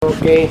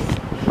Okay,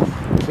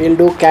 we'll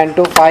do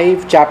Canto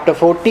 5, Chapter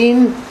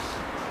 14,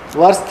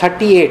 verse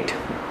 38.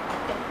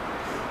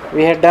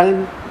 We had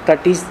done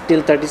 30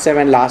 till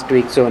 37 last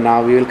week, so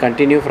now we will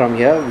continue from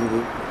here.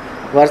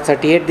 Verse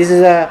 38, this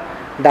is a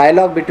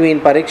dialogue between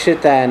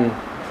Parikshit and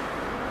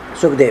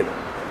Sukhdev.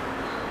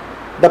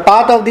 The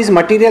path of this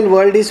material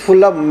world is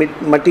full of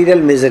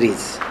material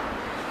miseries,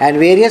 and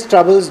various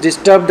troubles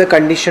disturb the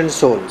conditioned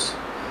souls.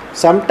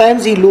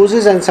 Sometimes he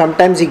loses and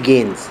sometimes he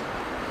gains.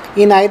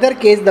 In either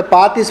case, the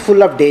path is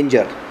full of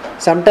danger.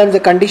 Sometimes the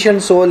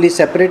conditioned soul is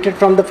separated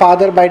from the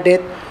father by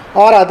death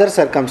or other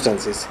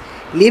circumstances.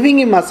 Leaving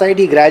him aside,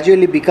 he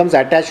gradually becomes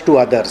attached to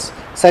others,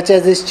 such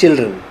as his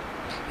children.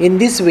 In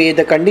this way,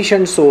 the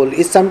conditioned soul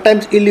is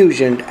sometimes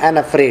illusioned and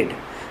afraid.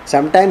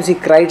 Sometimes he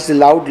cries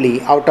loudly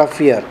out of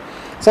fear.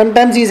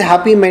 Sometimes he is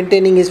happy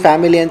maintaining his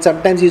family, and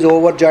sometimes he is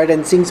overjoyed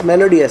and sings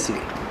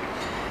melodiously.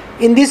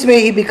 In this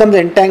way, he becomes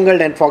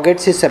entangled and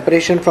forgets his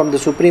separation from the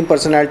Supreme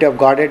Personality of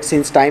Godhead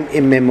since time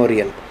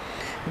immemorial.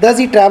 Thus,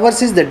 he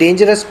traverses the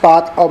dangerous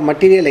path of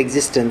material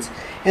existence,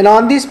 and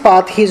on this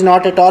path, he is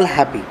not at all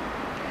happy.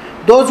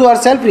 Those who are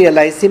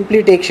self-realized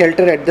simply take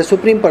shelter at the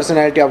Supreme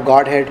Personality of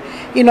Godhead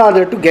in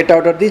order to get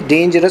out of this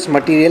dangerous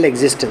material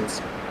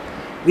existence.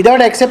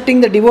 Without accepting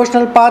the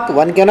devotional path,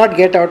 one cannot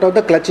get out of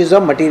the clutches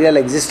of material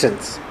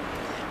existence.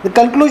 The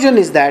conclusion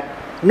is that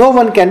no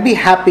one can be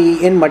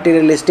happy in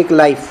materialistic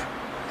life.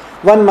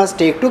 One must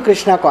take to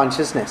Krishna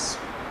consciousness.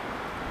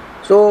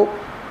 So,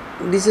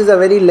 this is a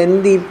very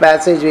lengthy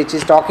passage which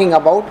is talking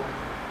about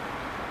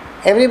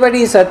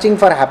everybody is searching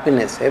for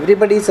happiness.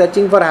 Everybody is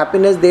searching for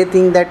happiness. They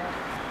think that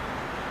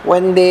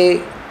when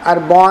they are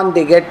born,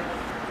 they get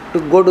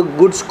to go to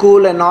good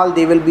school and all,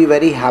 they will be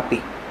very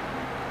happy.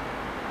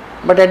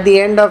 But at the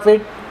end of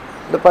it,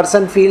 the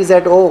person feels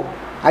that, oh,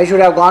 I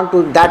should have gone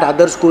to that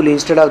other school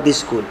instead of this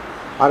school.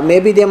 Or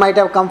maybe they might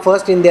have come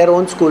first in their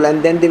own school,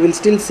 and then they will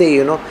still say,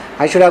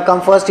 I should have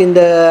come first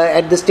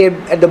at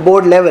the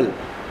board level.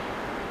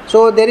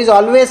 So there is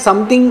always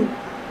something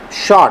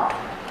short.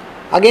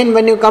 Again,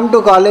 when you come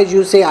to college,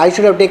 you say, I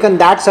should have taken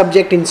that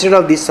subject instead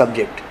of this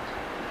subject.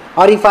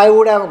 Or if I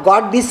would have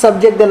got this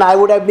subject, then I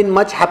would have been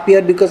much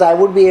happier because I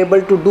would be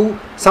able to do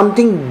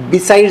something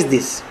besides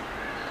this.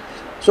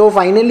 So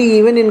finally,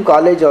 even in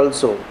college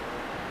also,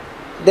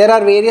 there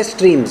are various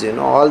streams,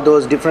 all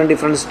those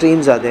different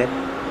streams are there.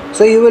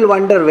 So you will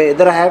wonder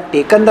whether I have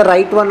taken the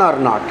right one or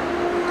not.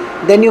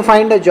 Then you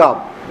find a job.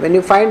 When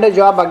you find a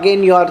job,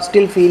 again you are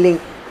still feeling,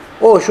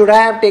 oh, should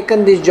I have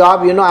taken this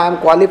job? I am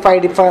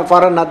qualified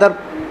for another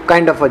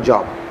kind of a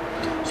job.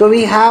 So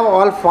we have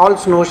all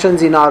false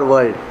notions in our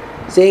world,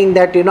 saying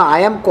that,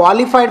 I am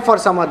qualified for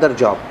some other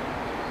job.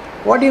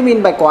 What do you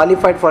mean by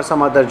qualified for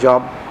some other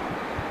job?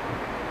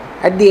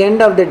 At the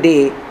end of the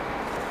day,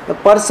 the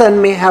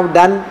person may have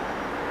done,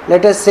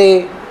 let us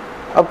say,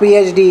 a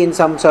PhD in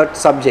some certain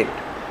subject,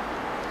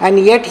 and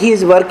yet he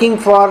is working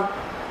for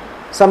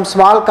some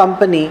small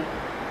company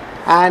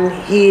and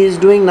he is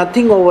doing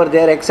nothing over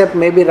there except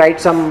maybe write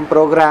some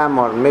program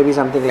or maybe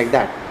something like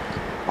that.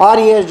 Or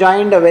he has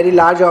joined a very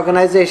large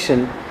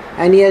organization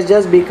and he has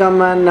just become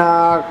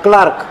a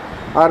clerk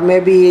or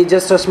maybe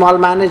just a small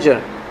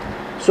manager.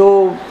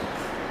 So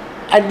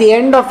at the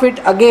end of it,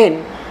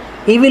 again,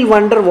 he will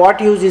wonder, what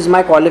use is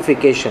my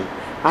qualification?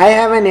 I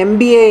have an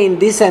MBA in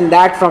this and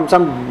that from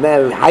some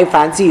high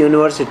fancy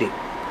university,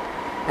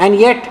 and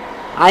yet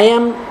I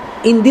am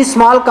in this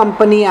small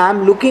company, I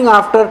am looking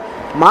after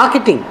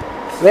marketing,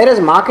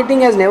 whereas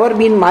marketing has never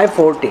been my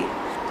forte.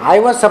 I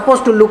was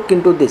supposed to look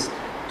into this.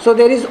 So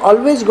there is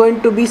always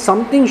going to be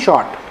something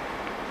short.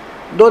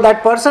 Though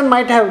that person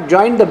might have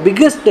joined the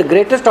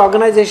greatest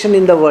organization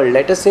in the world,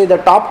 let us say the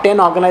top 10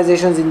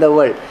 organizations in the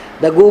world,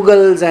 the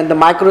Googles and the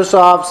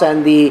Microsofts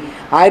and the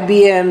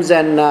IBMs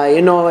and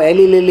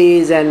Eli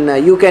Lillys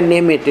and you can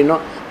name it,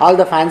 all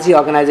the fancy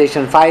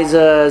organizations,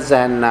 Pfizer's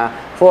and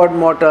Ford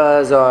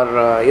Motors or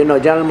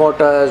General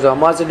Motors or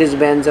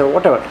Mercedes-Benz or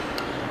whatever.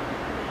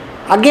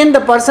 Again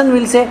the person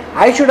will say,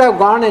 I should have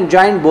gone and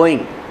joined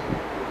Boeing.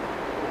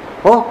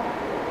 Oh,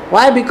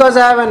 why? Because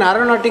I have an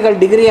aeronautical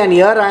degree and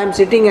here I am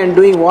sitting and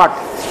doing what?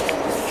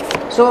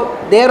 So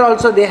there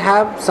also they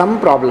have some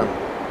problem.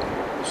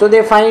 So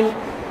they find,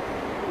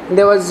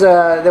 there was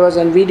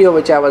a video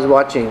which I was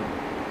watching,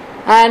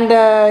 and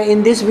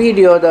in this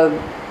video the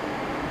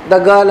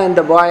girl and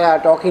the boy are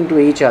talking to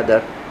each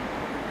other,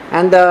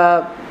 and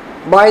the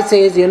boy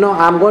says,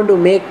 I'm going to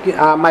make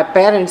my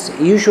parents,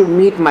 you should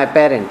meet my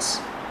parents.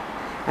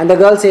 And the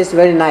girl says,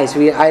 very nice,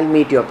 I'll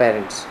meet your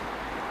parents.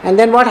 And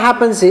then what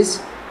happens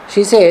is,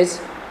 she says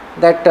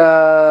that,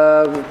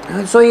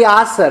 so he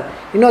asks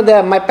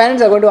her, my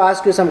parents are going to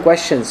ask you some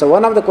questions. So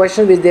one of the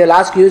questions which they will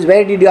ask you is,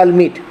 where did you all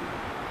meet?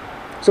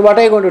 So what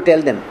are you going to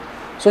tell them?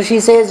 So she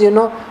says,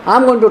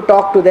 I'm going to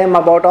talk to them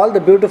about all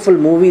the beautiful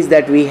movies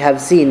that we have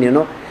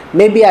seen,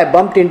 Maybe I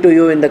bumped into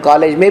you in the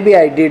college, maybe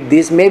I did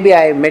this, maybe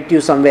I met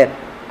you somewhere.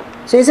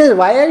 So he says,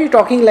 why are you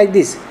talking like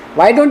this?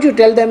 Why don't you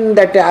tell them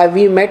that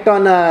we met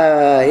on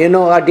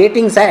a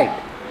dating site?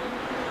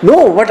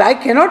 No, but I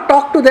cannot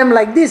talk to them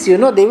like this, they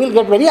will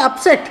get very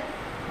upset.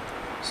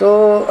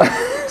 So,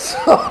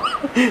 so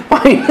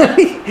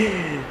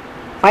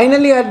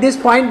finally at this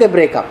point they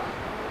break up,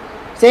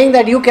 saying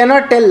that you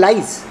cannot tell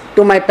lies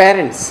to my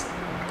parents.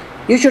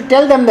 You should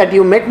tell them that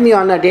you met me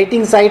on a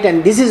dating site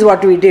and this is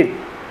what we did.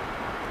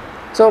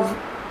 So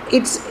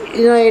it's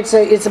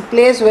it's a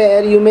place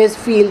where you may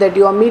feel that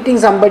you are meeting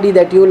somebody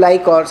that you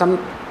like or some,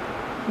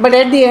 but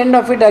at the end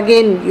of it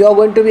again you are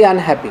going to be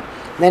unhappy.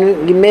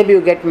 Then maybe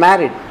you get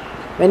married.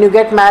 When you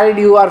get married,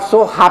 you are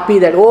so happy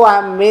that, oh, I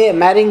am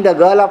marrying the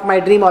girl of my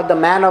dream or the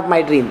man of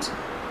my dreams.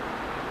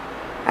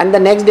 And the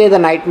next day the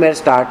nightmare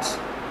starts.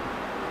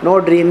 No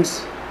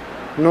dreams,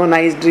 no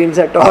nice dreams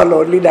at all,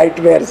 only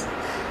nightmares.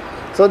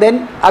 So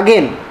then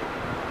again,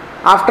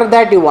 after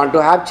that you want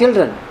to have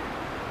children.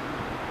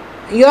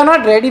 You are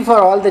not ready for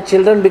all the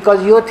children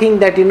because you think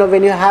that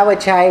when you have a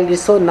child,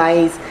 it's so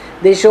nice.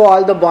 They show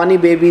all the bonny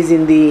babies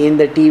in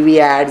the TV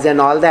ads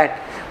and all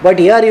that. But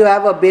here you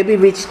have a baby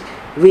which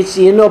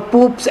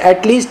poops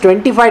at least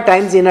 25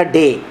 times in a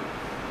day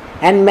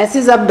and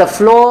messes up the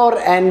floor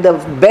and the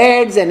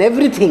beds and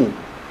everything.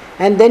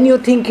 And then you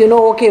think,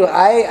 okay,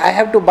 I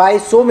have to buy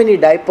so many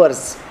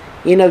diapers.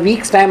 In a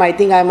week's time, I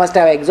think I must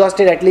have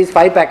exhausted at least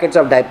 5 packets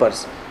of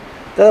diapers.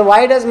 So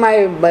why does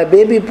my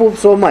baby poop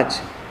so much?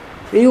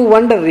 You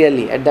wonder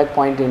really at that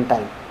point in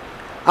time.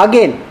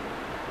 Again,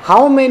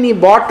 how many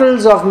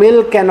bottles of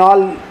milk and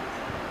all,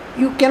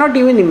 you cannot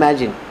even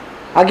imagine.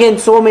 Again,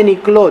 so many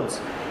clothes.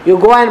 You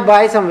go and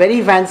buy some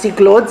very fancy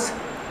clothes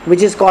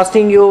which is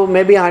costing you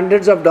maybe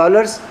hundreds of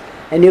dollars,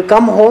 and you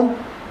come home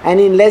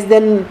and in less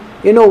than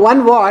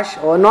one wash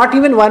or not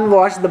even one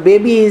wash, the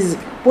baby is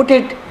put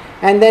it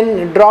and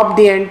then drop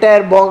the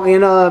entire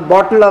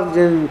bottle of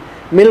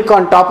milk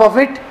on top of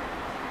it,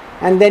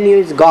 and then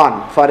it's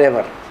gone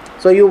forever.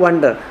 So you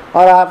wonder.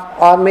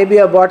 Or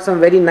maybe I bought some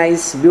very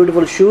nice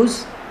beautiful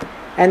shoes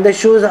and the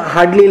shoes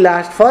hardly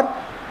last for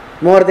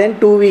more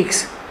than 2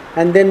 weeks.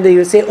 And then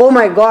you say, oh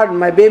my God,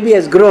 my baby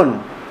has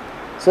grown.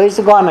 So it's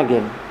gone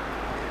again.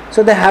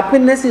 So the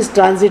happiness is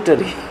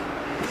transitory.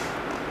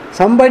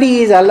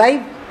 Somebody is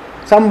alive,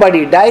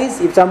 somebody dies.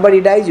 If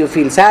somebody dies, you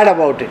feel sad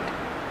about it.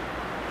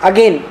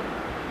 Again,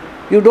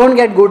 you don't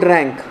get good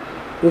rank,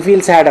 you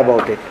feel sad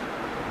about it.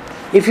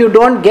 If you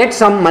don't get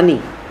some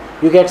money,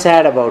 you get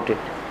sad about it.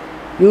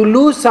 You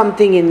lose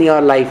something in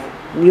your life,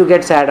 you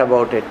get sad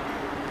about it.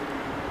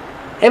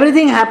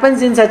 Everything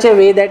happens in such a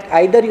way that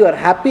either you are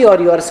happy or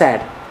you are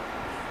sad.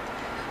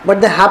 But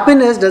the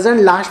happiness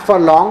doesn't last for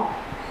long.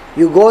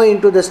 You go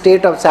into the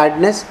state of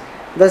sadness.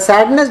 The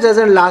sadness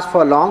doesn't last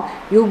for long.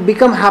 You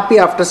become happy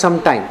after some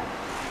time.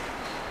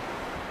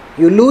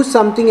 You lose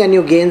something and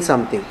you gain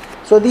something.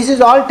 So this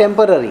is all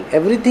temporary.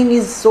 Everything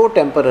is so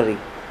temporary.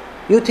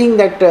 You think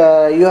that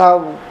you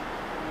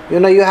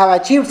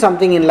have achieved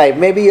something in life.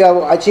 Maybe you have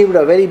achieved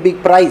a very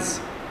big prize.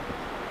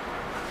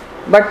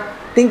 But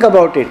think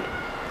about it.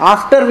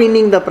 After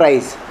winning the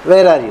prize,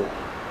 where are you?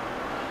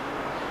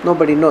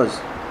 Nobody knows.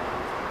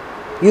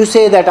 You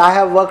say that I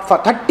have worked for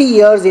 30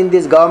 years in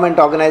this government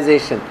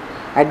organization.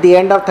 At the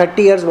end of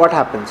 30 years, what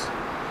happens?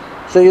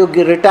 So you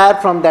retire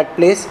from that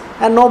place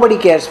and nobody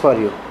cares for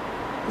you.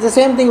 It's the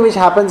same thing which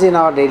happens in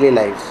our daily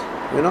lives.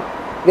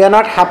 We are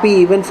not happy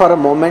even for a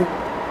moment.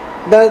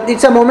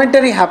 It's a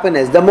momentary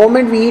happiness. The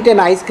moment we eat an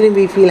ice cream,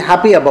 we feel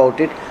happy about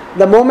it.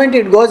 The moment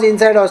it goes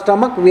inside our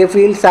stomach, we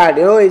feel sad.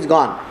 It's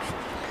gone.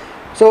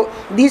 So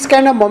these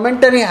kind of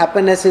momentary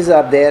happinesses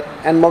are there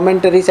and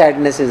momentary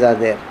sadnesses are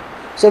there.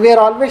 So we are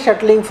always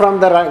shuttling from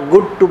the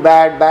good to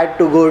bad, bad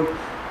to good,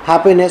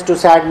 happiness to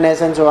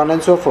sadness, and so on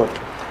and so forth.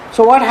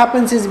 So what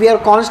happens is we are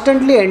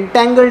constantly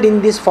entangled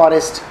in this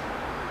forest.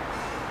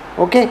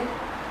 Okay?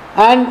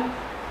 And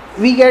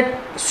we get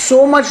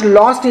so much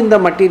lost in the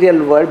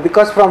material world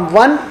because from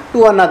one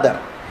to another.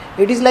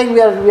 It is like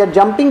we are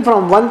jumping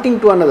from one thing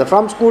to another,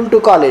 from school to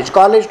college,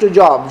 college to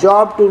job,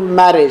 job to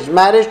marriage,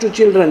 marriage to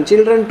children,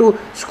 children to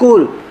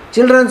school,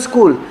 children's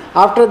school.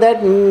 After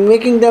that,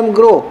 making them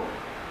grow.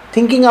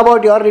 Thinking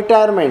about your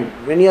retirement.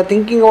 When you are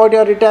thinking about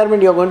your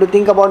retirement, you are going to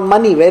think about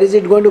money. Where is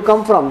it going to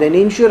come from? Then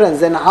insurance,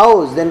 then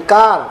house, then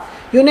car.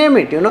 You name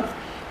it,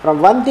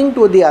 From one thing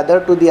to the other,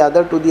 to the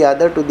other, to the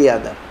other, to the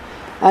other.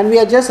 And we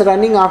are just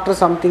running after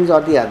some things or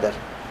the other.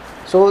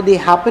 So the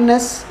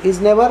happiness is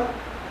never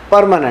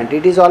permanent.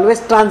 It is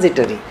always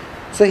transitory.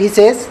 So he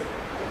says,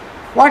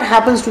 what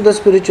happens to the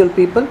spiritual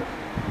people?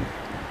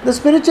 The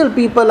spiritual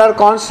people are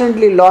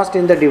constantly lost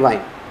in the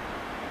divine.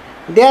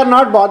 They are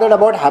not bothered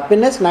about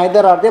happiness,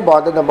 neither are they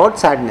bothered about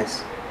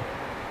sadness.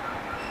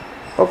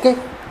 Okay?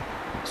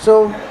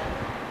 So,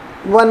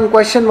 one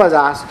question was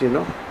asked,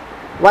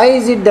 why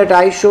is it that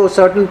I show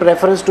certain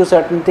preference to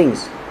certain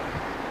things?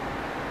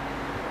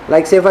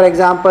 Like say for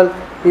example,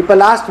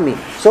 people asked me,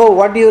 so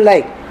what do you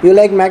like? You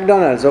like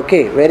McDonald's,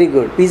 okay, very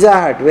good. Pizza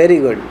Hut, very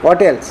good.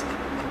 What else?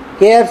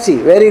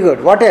 KFC, very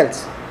good. What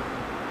else?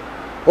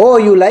 Oh,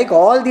 you like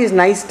all these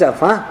nice stuff,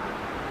 huh?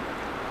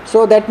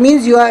 So that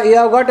means you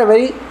have got a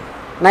very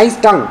nice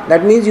tongue.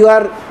 That means you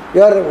are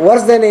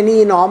worse than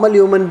any normal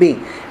human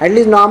being. At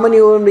least normal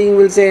human being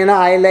will say,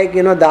 I like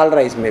dal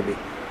rice maybe.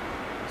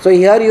 So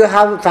here you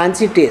have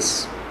fancy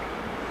taste.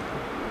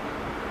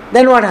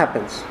 then what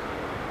happens?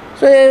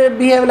 So you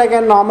behave like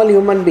a normal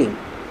human being.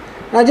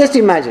 Now just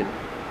imagine,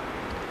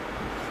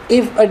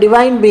 if a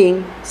divine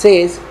being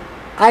says,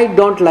 I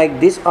don't like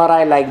this or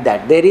I like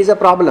that, there is a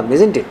problem,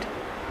 isn't it?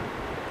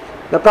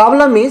 The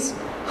problem is,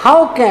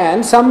 how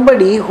can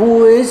somebody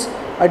who is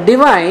a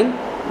divine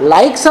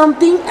like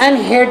something and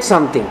hate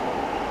something?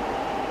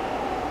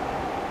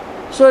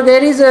 So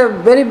there is a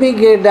very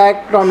big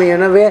dichotomy,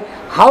 where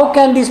how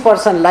can this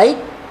person like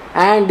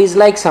and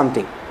dislike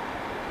something?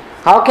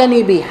 How can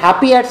he be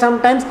happy at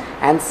some times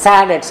and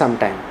sad at some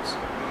times?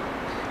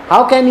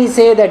 How can he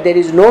say that there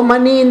is no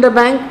money in the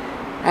bank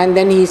and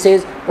then he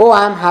says, oh,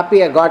 I am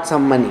happy I got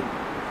some money?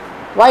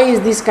 Why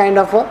is this kind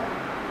of a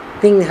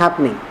thing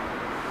happening?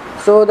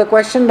 So the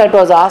question that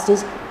was asked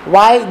is,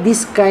 why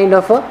this kind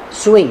of a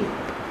swing?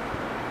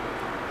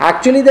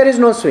 Actually there is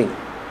no swing.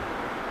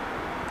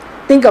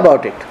 Think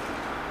about it.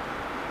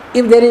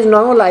 If there is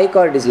no like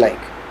or dislike,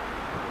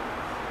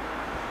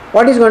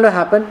 what is going to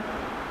happen?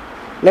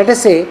 Let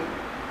us say,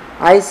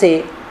 I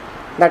say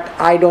that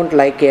I don't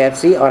like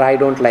KFC, or I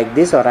don't like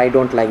this, or I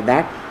don't like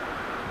that,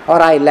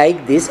 or I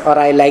like this, or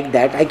I like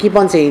that. I keep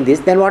on saying this.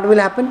 Then what will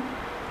happen?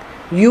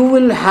 You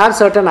will have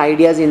certain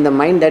ideas in the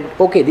mind that,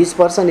 okay, this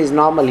person is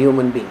normal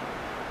human being.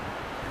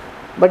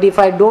 But if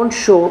I don't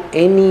show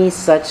any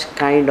such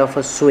kind of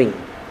a swing,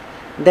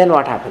 then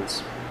what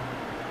happens?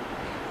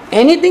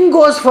 Anything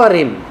goes for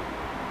him.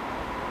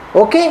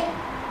 Okay?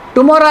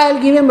 Tomorrow I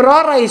will give him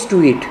raw rice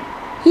to eat.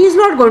 He is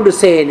not going to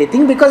say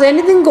anything because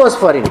anything goes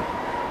for him.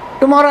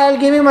 Tomorrow I will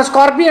give him a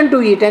scorpion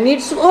to eat and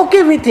it's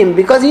okay with him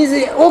because he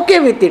is okay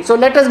with it. So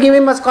let us give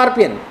him a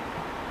scorpion.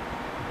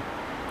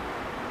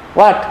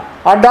 What?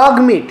 A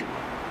dog meat.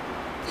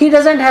 He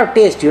doesn't have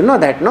taste, you know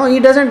that, no? He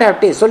doesn't have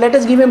taste. So let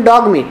us give him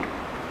dog meat.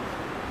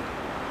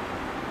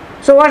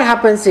 So what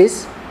happens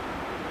is,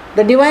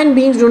 the divine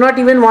beings do not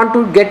even want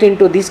to get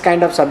into these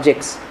kind of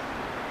subjects.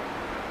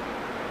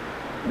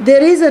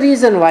 There is a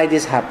reason why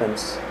this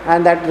happens,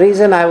 and that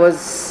reason I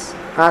was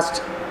asked,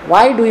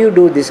 why do you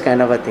do this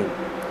kind of a thing?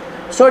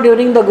 So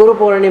during the Guru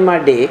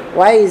Purnima day,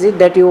 why is it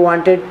that you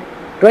wanted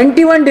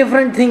 21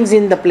 different things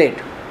in the plate?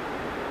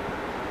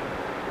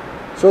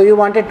 So you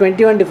wanted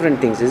 21 different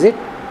things, is it?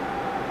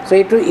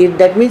 So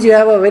that means you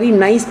have a very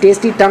nice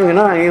tasty tongue,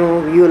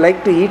 you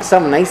like to eat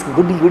some nice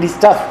goody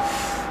stuff.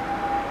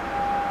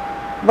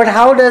 But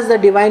how does the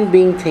divine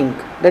being think?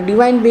 The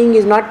divine being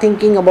is not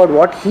thinking about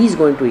what he is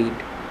going to eat,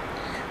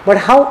 but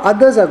how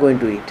others are going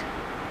to eat.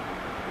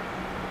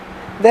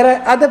 There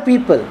are other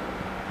people.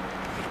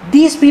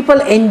 These people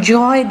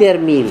enjoy their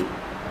meal.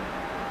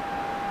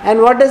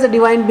 And what does the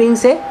divine being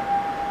say?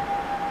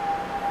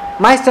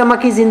 My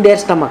stomach is in their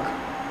stomach.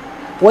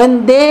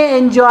 When they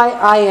enjoy,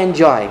 I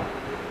enjoy.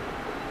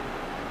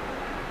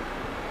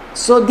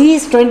 So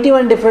these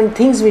 21 different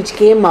things which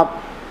came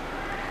up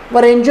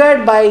were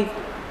enjoyed by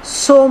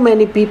so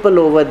many people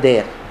over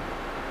there.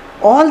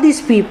 All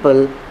these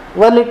people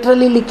were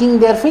literally licking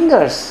their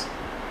fingers.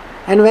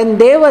 And when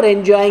they were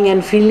enjoying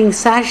and feeling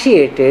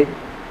satiated,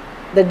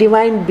 the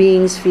divine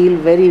beings feel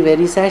very,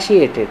 very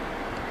satiated.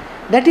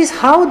 That is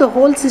how the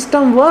whole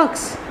system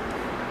works.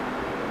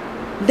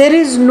 There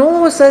is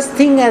no such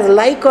thing as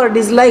like or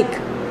dislike.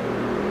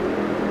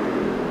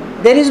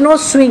 There is no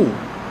swing.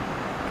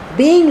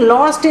 Being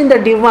lost in the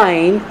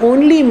divine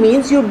only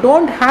means you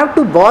don't have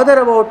to bother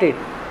about it.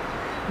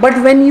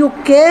 But when you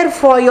care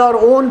for your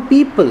own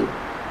people,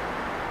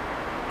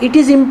 it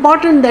is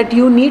important that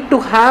you need to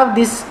have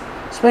these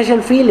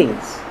special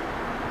feelings.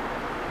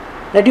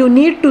 That you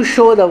need to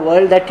show the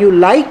world that you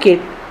like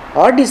it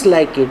or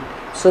dislike it,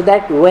 so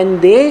that when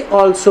they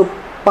also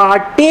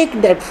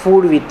partake that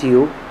food with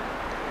you,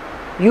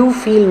 you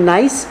feel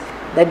nice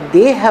that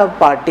they have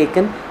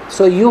partaken,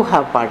 so you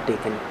have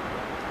partaken.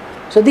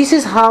 So this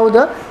is how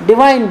the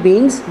divine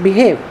beings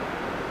behave.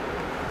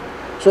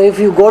 So if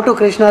you go to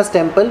Krishna's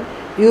temple,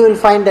 you will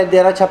find that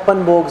there are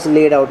chappan bhogs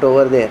laid out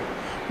over there.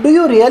 Do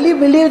you really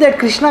believe that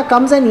Krishna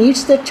comes and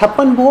eats the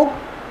chappan bhog?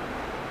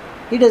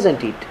 He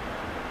doesn't eat.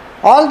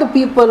 All the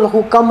people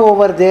who come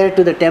over there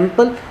to the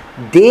temple,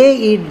 they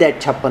eat that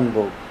chappan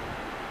bhog.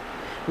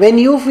 When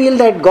you feel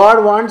that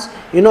God wants,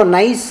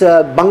 nice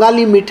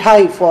Bengali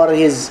mithai for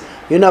his,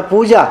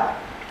 puja,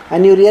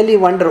 and you really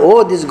wonder,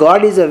 oh, this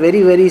God is a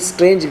very, very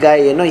strange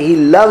guy, he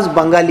loves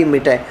Bengali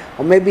mithai,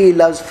 or maybe he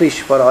loves fish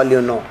for all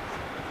you know.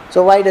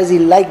 So why does he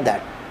like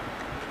that?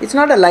 It's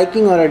not a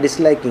liking or a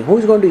disliking. Who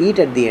is going to eat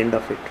at the end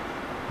of it?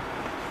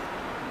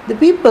 The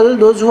people,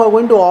 those who are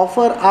going to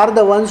offer, are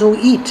the ones who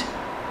eat.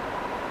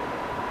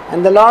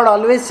 And the Lord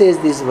always says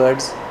these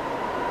words,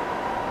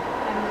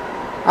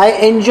 I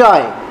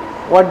enjoy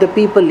what the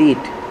people eat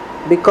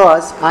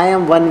because I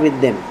am one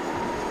with them.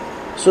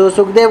 So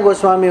Sukdev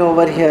Goswami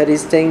over here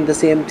is saying the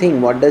same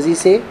thing. What does he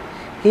say?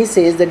 He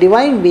says the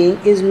divine being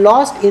is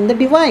lost in the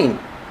divine.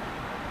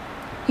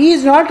 He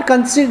is not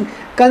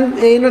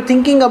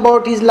thinking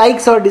about his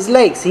likes or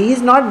dislikes. He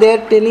is not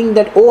there telling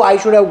that, oh, I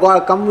should have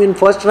come in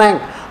first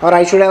rank, or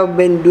I should have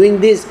been doing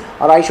this,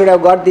 or I should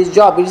have got this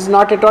job. He is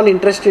not at all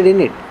interested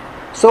in it.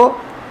 So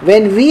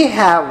when we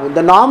have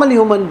the normal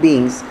human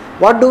beings,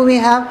 what do we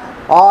have?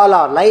 All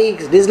our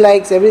likes,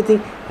 dislikes,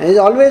 everything is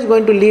always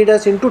going to lead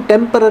us into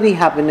temporary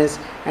happiness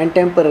and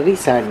temporary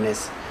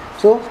sadness.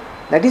 So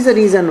that is the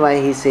reason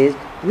why he says,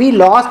 we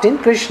lost in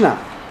Krishna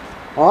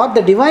or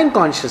the divine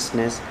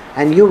consciousness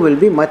and you will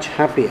be much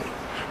happier.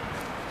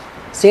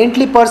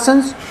 Saintly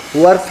persons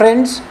who are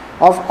friends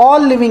of all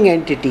living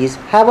entities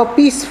have a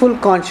peaceful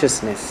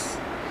consciousness.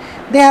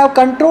 They have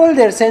controlled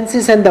their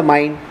senses and the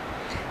mind.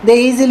 They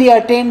easily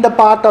attain the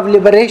path of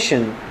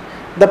liberation,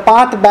 the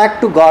path back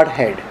to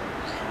Godhead.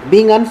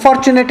 Being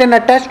unfortunate and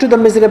attached to the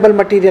miserable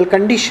material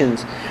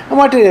conditions, a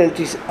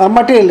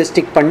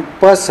materialistic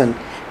person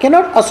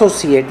cannot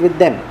associate with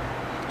them.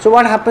 So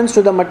what happens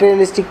to the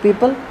materialistic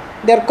people?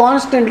 They are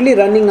constantly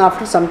running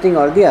after something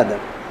or the other.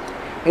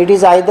 It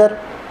is either,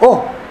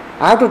 oh,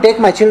 I have to take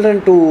my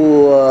children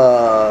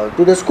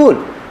to the school.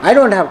 I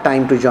don't have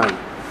time to join.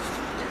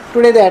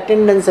 Today the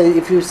attendance,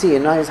 if you see,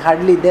 is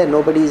hardly there.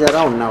 Nobody is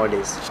around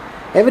nowadays.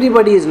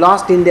 Everybody is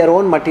lost in their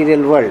own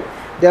material world.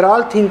 They are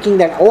all thinking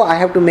that, oh, I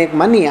have to make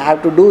money, I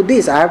have to do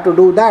this, I have to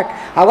do that.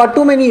 I have got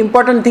too many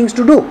important things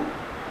to do.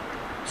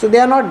 So they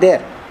are not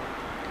there.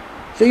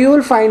 So you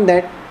will find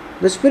that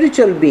the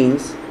spiritual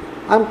beings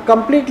are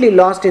completely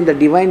lost in the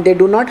divine. They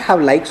do not have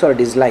likes or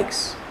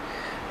dislikes.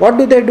 What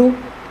do?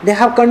 They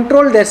have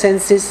controlled their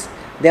senses,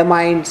 their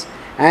minds,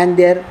 and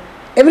their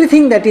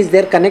everything that is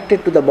there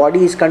connected to the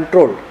body is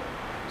controlled.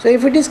 So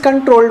if it is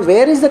controlled,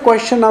 where is the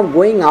question of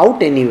going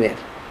out anywhere?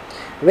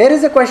 Where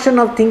is the question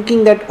of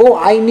thinking that, oh,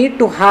 I need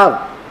to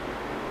have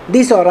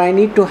this or I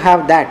need to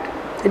have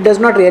that? It does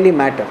not really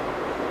matter.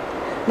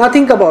 Now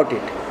think about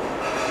it.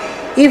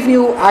 If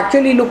you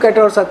actually look at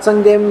our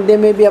satsang, there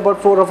may be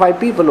about 4 or 5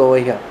 people over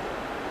here.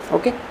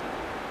 Okay?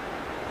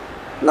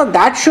 Now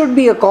that should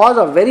be a cause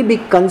of very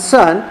big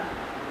concern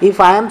if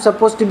I am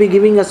supposed to be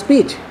giving a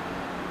speech.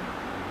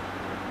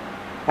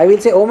 I will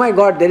say, oh my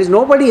God, there is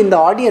nobody in the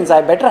audience,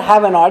 I better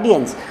have an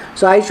audience.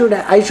 So I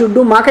should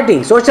do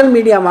marketing, social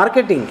media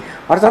marketing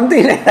or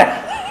something like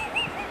that.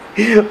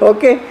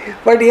 Okay,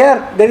 but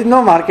here there is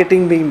no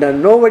marketing being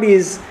done. Nobody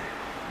is.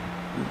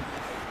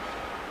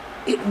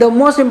 The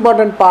most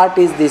important part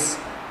is this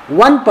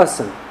one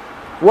person.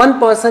 One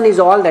person is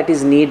all that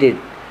is needed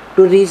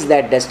to reach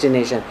that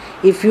destination.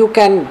 If you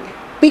can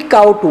pick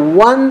out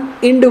one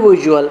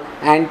individual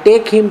and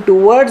take him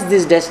towards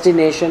this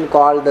destination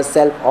called the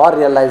self or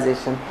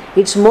realization,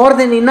 it's more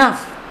than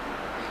enough.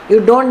 You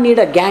don't need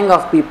a gang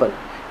of people.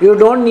 You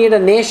don't need a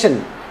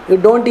nation. You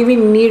don't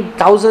even need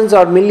thousands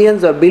or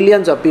millions or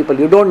billions of people.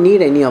 You don't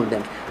need any of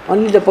them.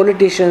 Only the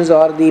politicians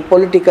or the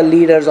political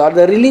leaders or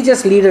the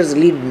religious leaders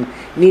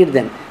need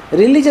them.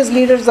 Religious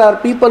leaders are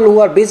people who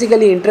are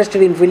basically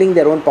interested in filling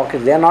their own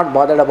pockets. They are not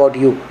bothered about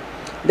you.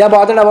 They are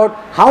bothered about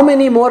how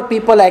many more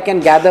people I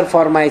can gather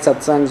for my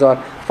satsangs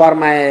or for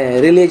my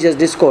religious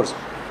discourse.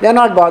 They are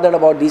not bothered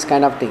about these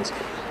kind of things.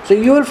 So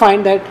you will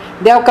find that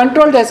they have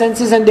controlled their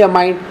senses and their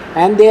mind,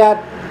 and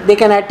they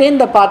can attain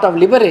the path of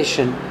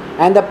liberation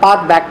and the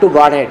path back to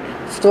Godhead.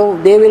 So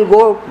they will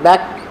go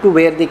back to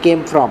where they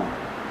came from.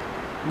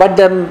 But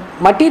the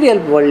material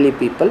worldly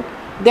people,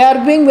 they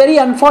are being very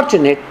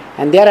unfortunate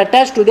and they are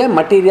attached to their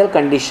material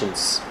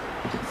conditions.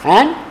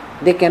 And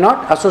they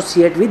cannot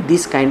associate with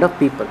this kind of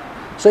people.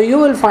 So you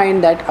will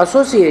find that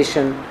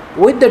association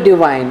with the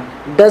divine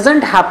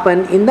doesn't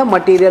happen in the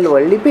material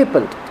worldly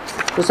people.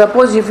 So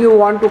suppose if you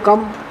want to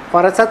come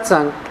for a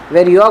satsang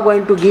where you are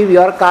going to give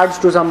your cards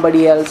to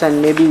somebody else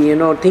and maybe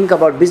think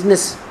about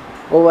business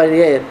over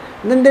here,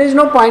 then there is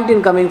no point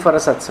in coming for a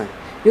satsang.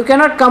 You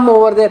cannot come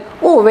over there,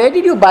 oh, where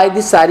did you buy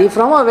this sari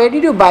from or where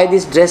did you buy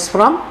this dress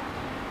from?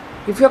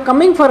 If you are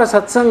coming for a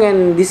satsang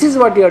and this is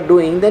what you are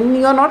doing, then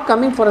you are not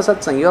coming for a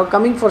satsang, you are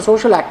coming for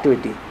social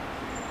activity.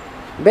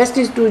 Best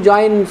is to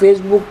join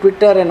Facebook,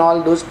 Twitter and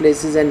all those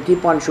places and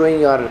keep on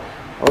showing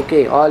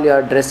all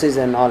your dresses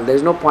and all. There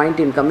is no point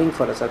in coming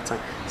for a satsang.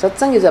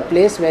 Satsang is a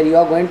place where you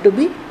are going to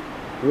be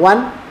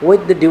one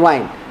with the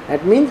divine.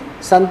 That means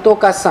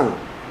Santoka Sang,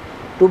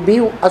 to be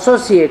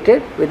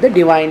associated with the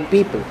divine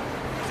people.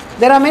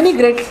 There are many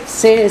great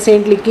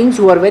saintly kings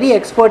who are very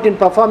expert in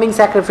performing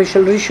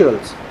sacrificial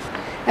rituals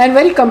and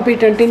very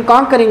competent in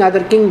conquering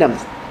other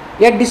kingdoms.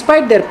 Yet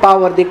despite their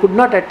power, they could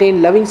not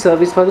attain loving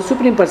service for the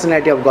Supreme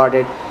Personality of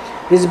Godhead.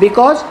 This is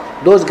because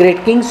those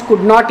great kings could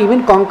not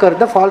even conquer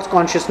the false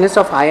consciousness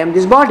of I am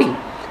this body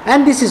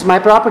and this is my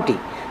property.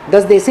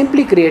 Thus they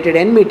simply created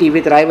enmity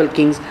with rival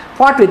kings,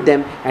 fought with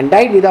them and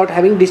died without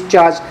having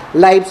discharged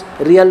life's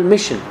real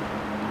mission.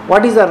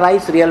 What is the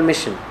life's real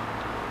mission?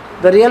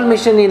 The real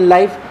mission in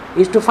life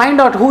is to find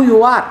out who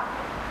you are.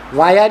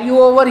 Why are you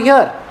over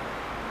here?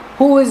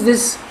 Who is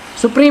this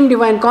Supreme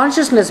Divine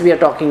Consciousness we are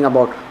talking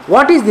about?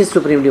 What is this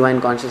Supreme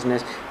Divine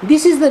Consciousness?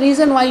 This is the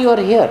reason why you are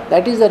here.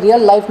 That is the real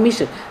life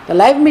mission. The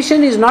life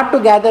mission is not to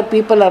gather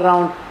people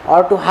around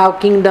or to have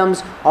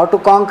kingdoms or to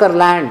conquer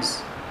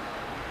lands.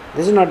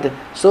 This is not the...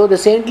 So the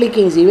saintly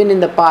kings, even in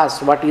the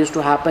past, what used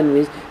to happen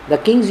is, the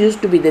kings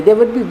used to be there. They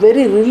would be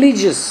very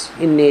religious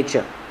in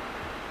nature.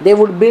 They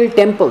would build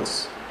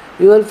temples.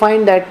 You will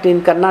find that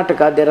in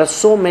Karnataka, there are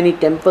so many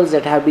temples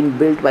that have been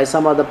built by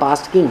some of the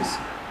past kings.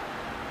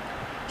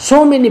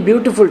 So many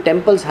beautiful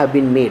temples have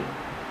been made.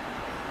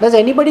 Does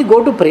anybody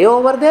go to pray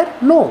over there?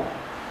 No.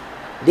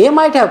 They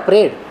might have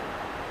prayed.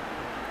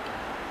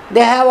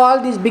 They have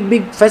all these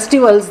big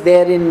festivals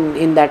there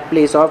in that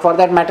place, or for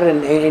that matter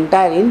in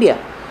entire India.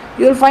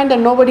 You will find that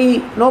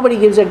nobody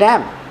gives a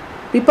damn.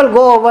 People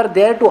go over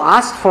there to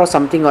ask for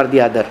something or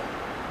the other.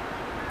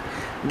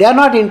 They are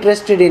not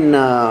interested in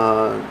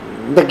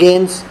the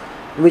gains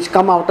which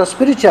come out of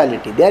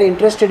spirituality. They are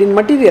interested in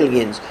material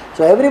gains.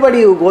 So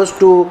everybody who goes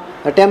to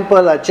a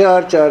temple, a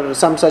church, or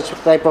some such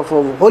type of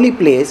a holy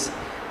place,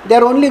 they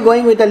are only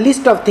going with a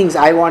list of things.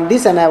 I want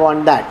this and I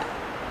want that.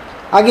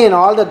 Again,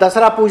 all the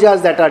Dasara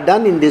pujas that are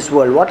done in this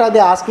world, what are they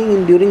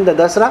asking during the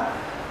Dasara?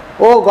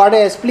 Oh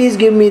goddess, please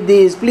give me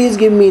this, please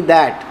give me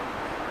that.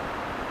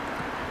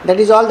 That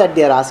is all that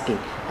they are asking.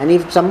 And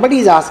if somebody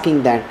is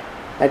asking that,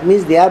 that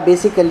means they are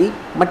basically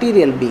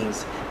material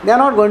beings. They are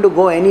not going to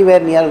go anywhere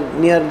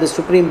near the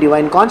Supreme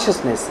Divine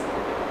Consciousness.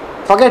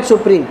 Forget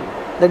Supreme.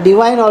 The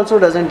Divine also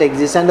doesn't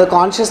exist. And the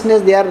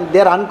consciousness, they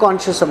are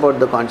unconscious about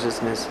the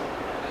consciousness.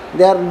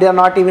 They are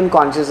not even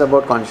conscious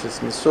about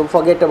consciousness. So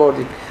forget about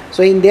it.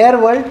 So in their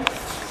world,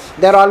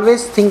 they are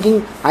always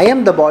thinking, I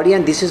am the body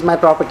and this is my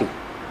property.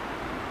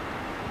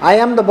 I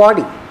am the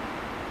body.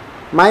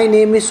 My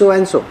name is so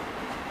and so.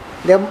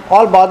 They are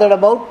all bothered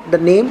about the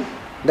name,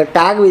 the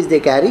tag which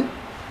they carry.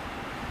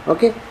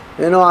 Okay?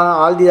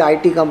 All the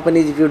IT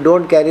companies, if you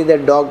don't carry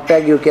that dog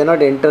tag, you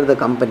cannot enter the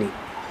company.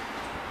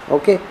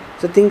 Okay?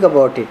 So think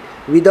about it.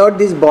 Without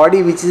this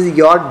body which is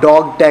your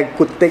dog tag,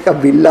 kutte ka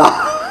billa,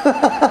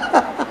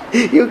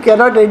 you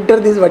cannot enter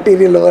this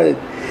material world.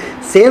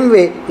 Same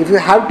way, if you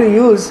have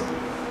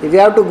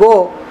to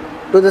go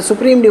to the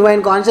Supreme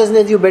Divine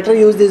Consciousness, you better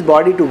use this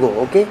body to go.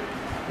 Okay?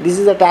 This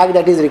is a tag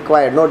that is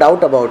required, no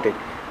doubt about it.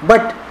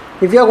 But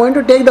if you are going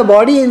to take the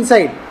body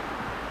inside,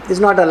 it's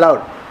not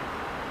allowed.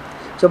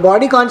 So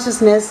body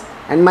consciousness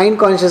and mind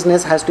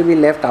consciousness has to be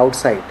left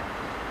outside.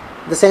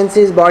 The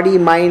senses, body,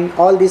 mind,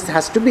 all this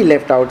has to be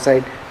left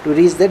outside to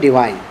reach the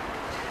divine.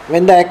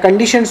 When the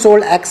conditioned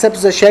soul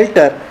accepts the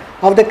shelter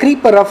of the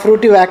creeper of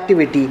fruitive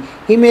activity,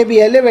 he may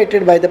be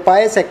elevated by the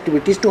pious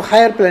activities to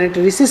higher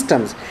planetary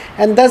systems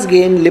and thus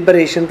gain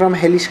liberation from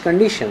hellish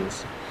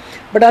conditions.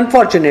 But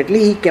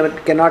unfortunately, he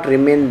cannot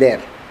remain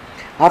there.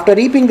 After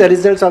reaping the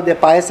results of their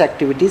pious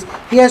activities,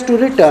 he has to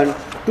return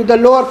to the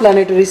lower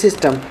planetary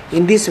system.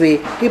 In this way,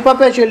 he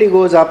perpetually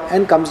goes up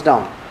and comes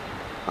down.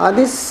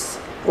 This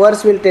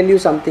verse will tell you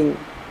something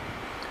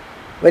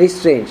very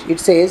strange. It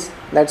says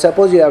that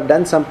suppose you have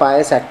done some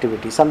pious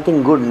activity,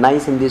 something good,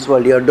 nice in this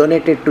world. You have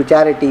donated to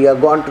charity, you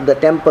have gone to the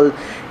temple,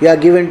 you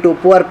have given to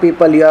poor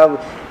people, you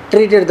have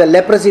treated the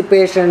leprosy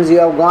patients, you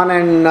have gone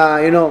and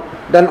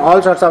done all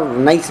sorts of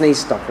nice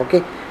stuff. Okay,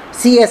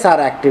 CSR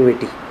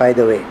activity, by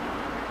the way.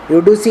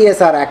 You do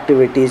CSR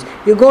activities.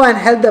 You go and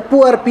help the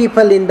poor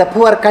people in the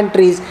poor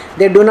countries.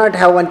 They do not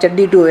have one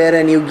chaddi to wear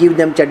and you give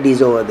them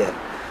chaddis over there.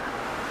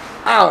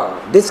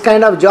 This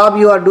kind of job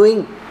you are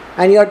doing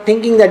and you are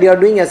thinking that you are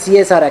doing a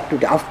CSR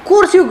activity. Of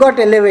course you got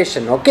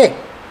elevation, okay?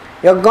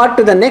 You have got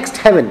to the next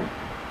heaven.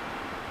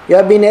 You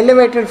have been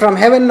elevated from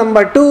heaven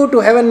number 2 to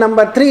heaven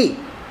number 3.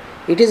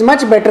 It is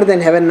much better than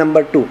heaven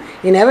number 2.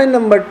 In heaven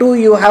number 2,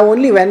 you have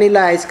only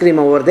vanilla ice cream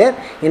over there.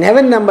 In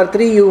heaven number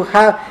 3, you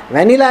have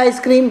vanilla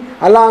ice cream.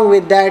 Along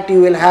with that, you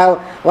will have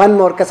one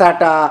more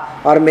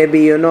casata, or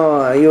maybe, you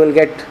will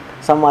get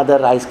some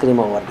other ice cream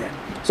over there.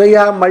 So you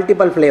have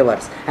multiple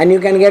flavors. And you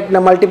can get the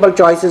multiple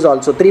choices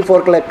also.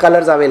 3-4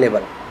 colors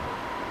available.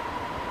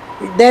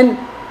 Then,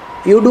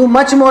 you do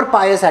much more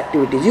pious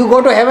activities. You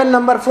go to heaven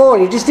number 4,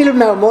 it is still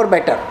more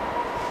better.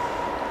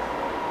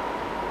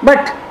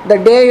 But the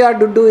day your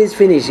dudu is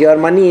finished, your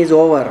money is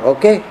over,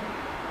 okay?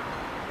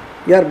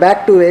 You are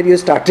back to where you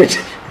started.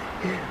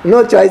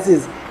 No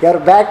choices. You are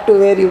back to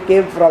where you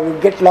came from. You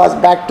get lost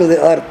back to the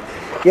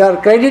earth. Your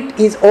credit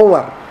is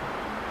over.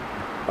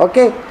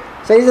 Okay?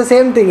 So it's the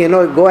same thing,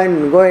 go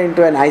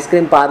into an ice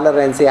cream parlor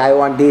and say, I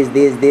want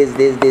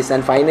this,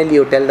 and finally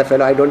you tell the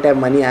fellow, I don't have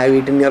money, I have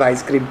eaten your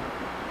ice cream.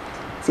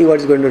 See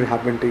what's going to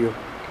happen to you.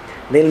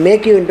 They'll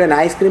make you into an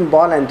ice cream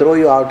ball and throw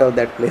you out of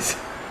that place.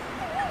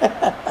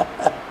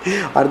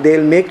 Or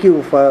they'll make you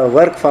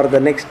work for the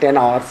next 10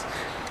 hours.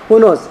 Who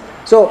knows?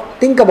 So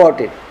think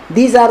about it.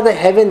 These are the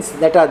heavens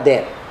that are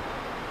there.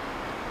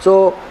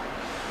 So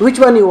which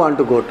one you want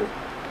to go to?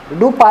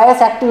 Do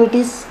pious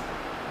activities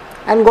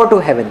and go to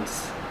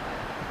heavens.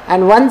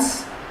 And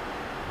once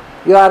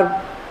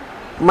your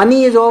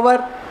money is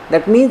over,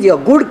 that means your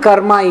good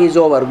karma is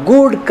over.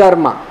 Good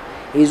karma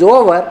is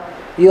over.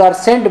 You are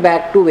sent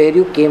back to where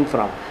you came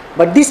from.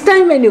 But this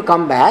time when you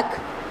come back,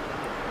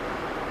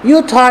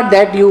 you thought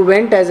that you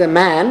went as a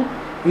man,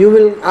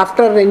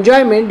 after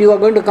enjoyment, you are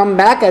going to come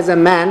back as a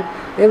man.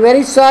 I am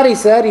very sorry,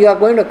 sir, you are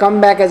going to come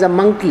back as a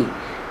monkey.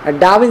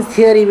 Darwin's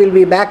theory will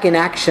be back in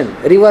action,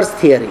 reverse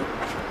theory.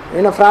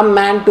 From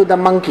man to the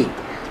monkey.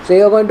 So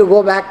you are going to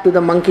go back to the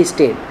monkey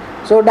state.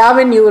 So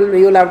Darwin, you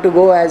will have to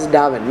go as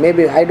Darwin.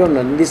 Maybe, I don't know,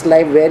 in this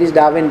life, where is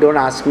Darwin? Don't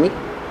ask me.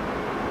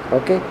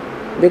 Okay?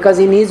 Because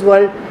in his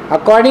world,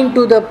 according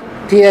to the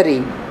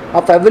theory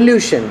of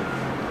evolution,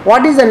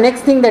 What is the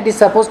next thing that is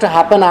supposed to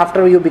happen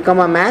after you become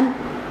a man?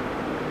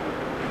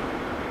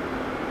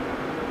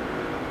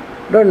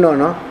 Don't know,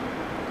 no?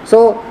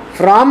 So,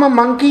 from a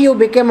monkey you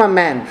became a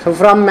man. So,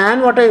 from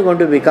man what are you going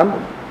to become?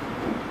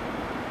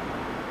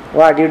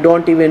 What? You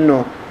don't even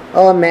know.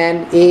 Oh,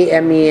 man,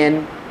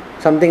 A-M-E-N,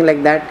 something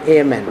like that,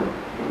 Amen.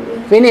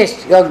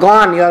 Finished, you are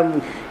gone,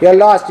 you are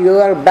lost, you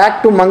are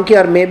back to monkey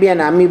or maybe an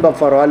amoeba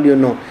for all you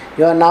know.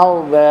 You are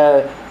now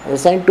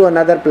sent to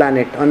another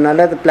planet,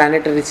 another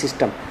planetary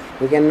system.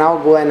 You can now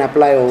go and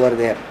apply over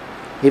there.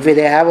 If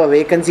they have a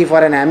vacancy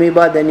for an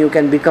amoeba, then you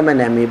can become an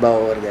amoeba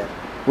over there.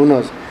 Who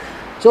knows?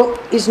 So,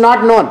 it's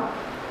not known.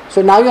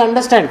 So, now you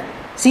understand.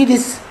 See,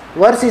 this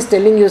verse is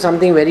telling you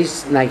something very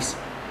nice.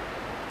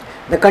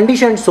 The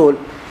conditioned soul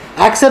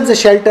accepts the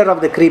shelter of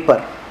the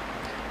creeper.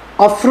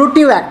 Of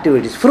fruitive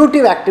activities.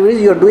 Fruitive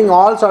activities, you are doing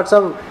all sorts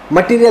of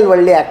material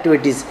worldly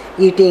activities.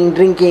 Eating,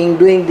 drinking,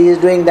 doing this,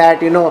 doing that,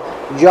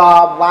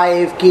 job,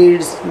 wife,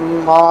 kids,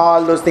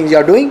 all those things you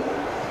are doing.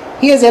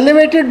 He is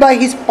elevated by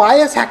his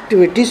pious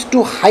activities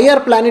to higher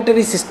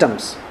planetary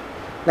systems.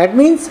 That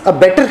means a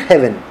better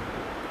heaven.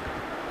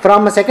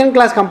 From a second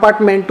class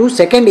compartment to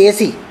second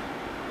AC.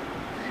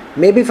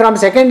 Maybe from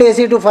second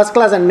AC to first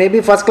class and maybe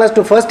first class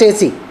to first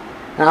AC.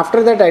 And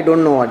after that I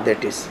don't know what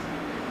that is.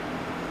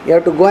 You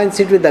have to go and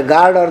sit with the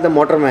guard or the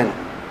motorman.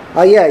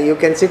 Oh yeah, you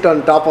can sit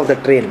on top of the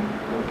train.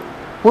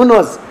 Who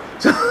knows?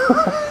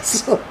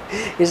 So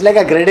it's like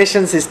a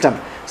gradation system.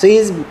 So he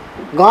is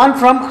gone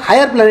from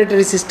higher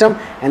planetary system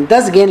and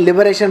thus gained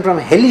liberation from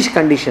hellish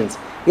conditions.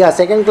 Yeah,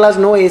 second class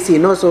no AC,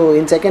 no. So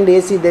in second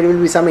AC there will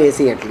be some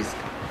AC at least.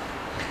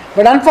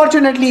 But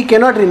unfortunately he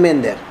cannot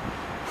remain there.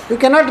 You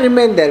cannot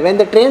remain there. When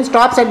the train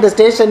stops at the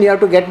station, you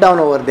have to get down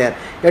over there.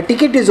 Your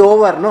ticket is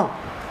over, no?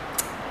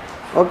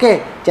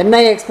 Okay,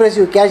 Chennai Express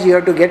you catch, you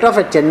have to get off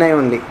at Chennai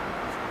only.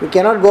 You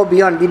cannot go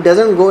beyond. It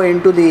doesn't go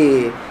into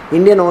the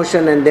Indian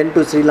Ocean and then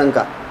to Sri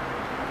Lanka.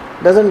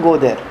 Doesn't go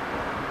there.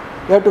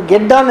 You have to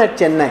get down at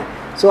Chennai.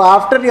 So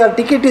after your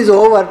ticket is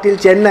over till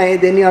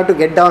Chennai, then you have to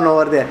get down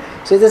over there.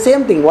 So it's the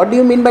same thing. What do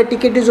you mean by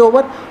ticket is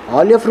over?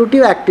 All your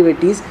fruitive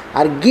activities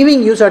are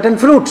giving you certain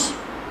fruits.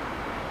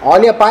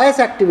 All your pious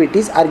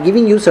activities are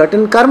giving you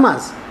certain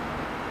karmas.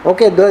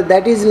 Okay,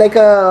 that is like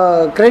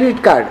a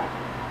credit card.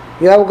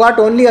 You have got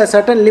only a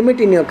certain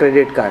limit in your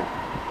credit card.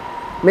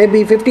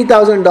 Maybe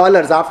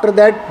 $50,000. After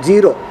that,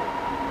 zero.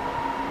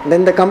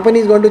 Then the company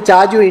is going to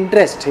charge you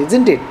interest,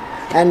 isn't it?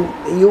 And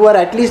you were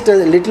at least a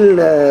little,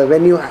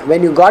 when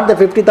you got the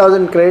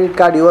 50,000 credit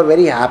card, you were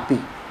very happy.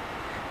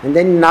 And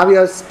then now you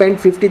have spent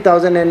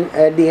 50,000 and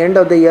at the end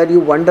of the year you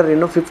wonder,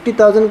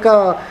 50,000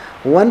 ka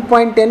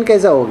 1.10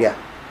 kaisa ho gaya?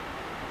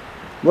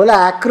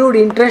 Bola accrued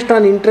interest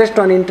on interest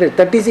on interest,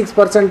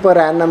 36% per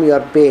annum you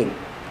are paying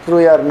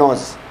through your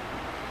nose.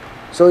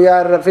 So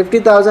your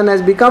 50,000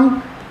 has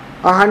become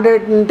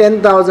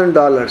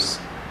 $110,000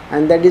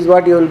 and that is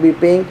what you will be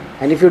paying.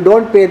 And if you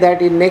don't pay that,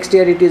 in next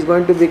year it is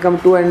going to become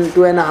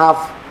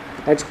 2.5.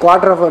 That's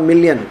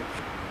 $250,000.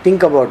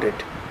 Think about it.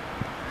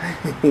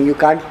 You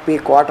can't pay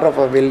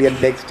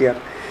 $250,000 next year.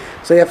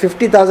 So your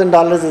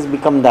 $50,000 has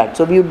become that.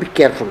 So you be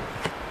careful.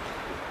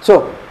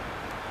 So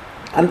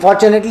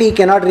unfortunately he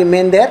cannot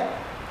remain there.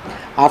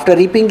 After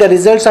reaping the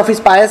results of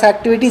his pious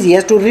activities, he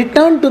has to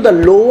return to the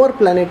lower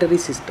planetary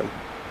system.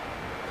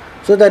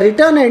 So the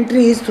return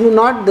entry is through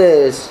not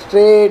the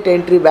straight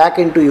entry back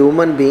into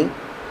human being,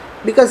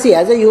 because see,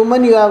 as a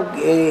human you have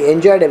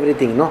enjoyed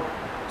everything, no?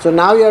 So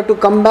now you have to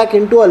come back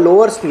into a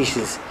lower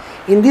species.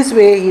 In this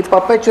way he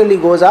perpetually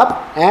goes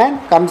up and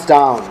comes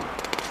down.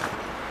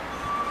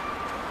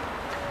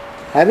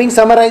 Having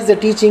summarized the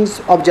teachings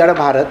of Jada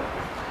Bharat,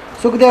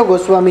 Sukadeva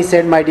Goswami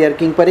said, my dear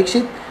King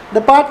Parikshit, the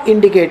path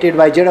indicated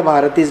by Jada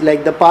Bharat is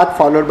like the path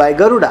followed by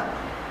Garuda,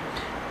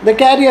 the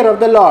carrier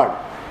of the Lord.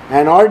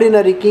 And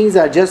ordinary kings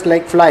are just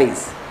like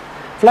flies.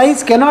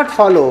 Flies cannot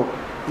follow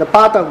the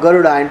path of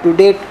Garuda, and to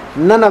date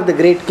none of the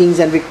great kings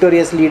and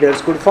victorious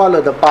leaders could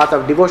follow the path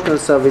of devotional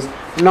service,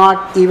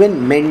 not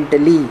even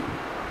mentally.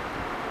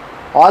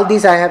 All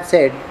this I have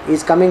said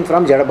is coming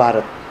from Jada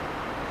Bharat.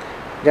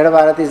 Jada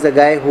Bharat is the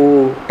guy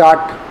who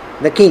taught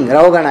the king,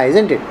 Ravagana,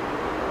 isn't it?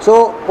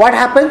 So what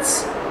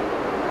happens?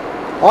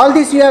 All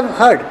this you have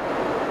heard.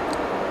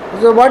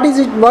 So what is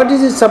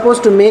it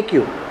supposed to make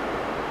you?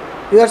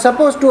 You are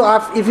supposed to,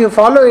 if you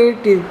follow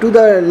it to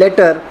the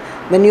letter,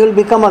 then you will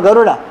become a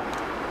Garuda.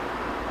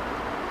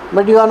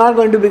 But you are not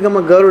going to become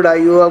a Garuda,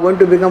 you are going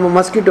to become a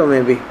mosquito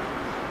maybe.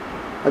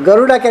 A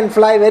Garuda can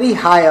fly very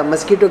high, a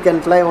mosquito can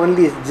fly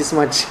only this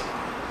much.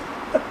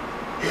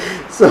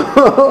 So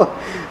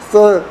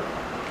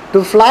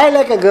to fly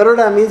like a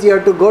Garuda means you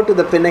have to go to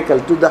the pinnacle,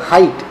 to the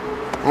height.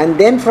 And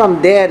then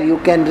from there you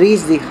can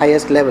reach the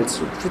highest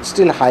levels,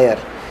 still higher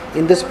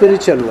in the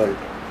spiritual world.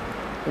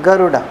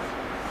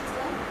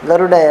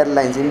 Garuda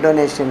Airlines,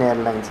 Indonesian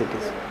Airlines it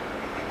is.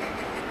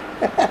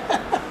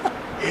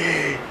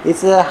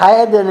 It's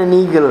higher than an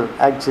eagle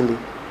actually.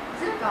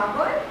 Is it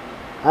Kabul?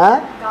 Huh?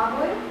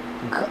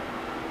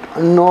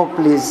 Kabul? No,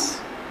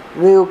 please.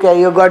 You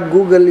got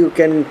Google, you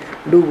can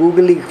do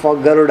Googling for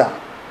Garuda.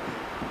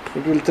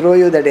 It will throw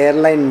you that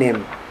airline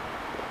name.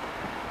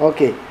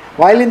 Okay.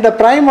 While in the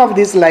prime of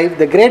this life,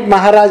 the great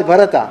Maharaj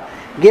Bharata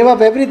gave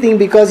up everything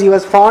because he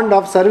was fond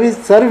of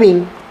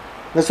serving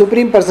the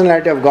Supreme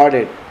Personality of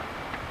Godhead.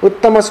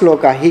 Uttama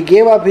Sloka. He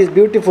gave up his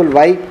beautiful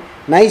wife,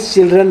 nice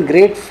children,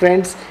 great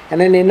friends,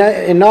 and an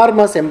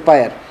enormous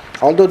empire.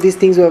 Although these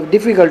things were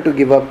difficult to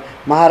give up,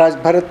 Maharaj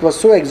Bharat was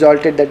so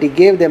exalted that he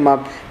gave them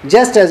up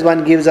just as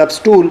one gives up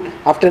stool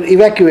after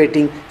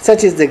evacuating.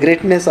 Such is the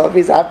greatness of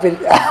his of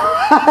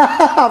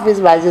his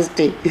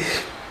majesty.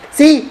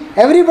 See,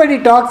 everybody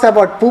talks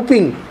about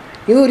pooping.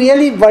 You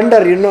really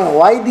wonder,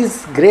 why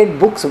these great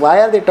books,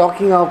 why are they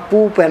talking of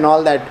poop and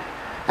all that?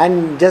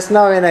 And just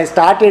now when I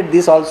started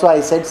this also, I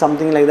said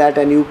something like that,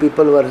 and you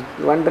people were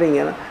wondering,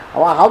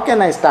 how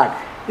can I start?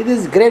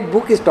 This great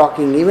book is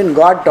talking, even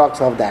God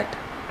talks of that.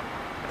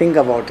 Think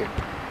about it.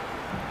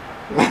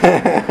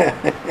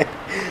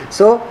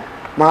 So,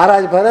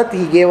 Maharaj Bharat,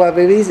 he gave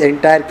away his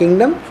entire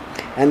kingdom,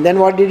 and then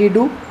what did he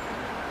do?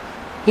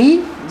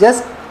 He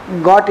just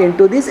got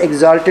into this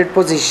exalted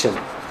position.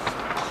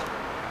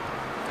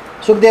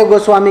 Sukdev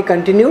Goswami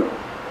continued,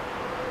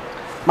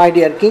 my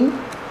dear king,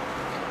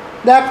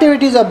 the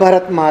activities of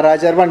Bharat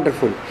Maharaj are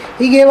wonderful.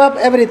 He gave up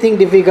everything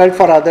difficult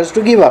for others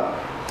to give up.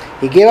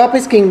 He gave up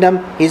his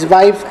kingdom, his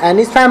wife and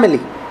his family.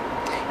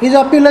 His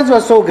opulence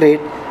was so great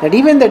that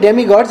even the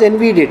demigods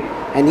envied it,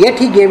 and yet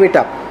he gave it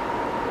up.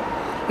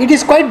 It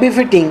is quite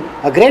befitting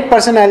a great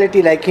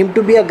personality like him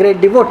to be a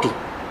great devotee.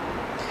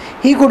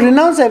 He could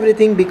renounce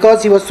everything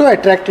because he was so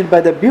attracted by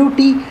the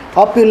beauty,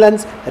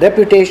 opulence,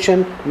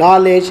 reputation,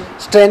 knowledge,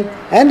 strength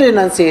and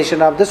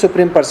renunciation of the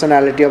Supreme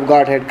Personality of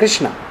Godhead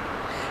Krishna.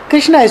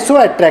 Krishna is so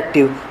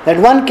attractive that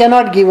one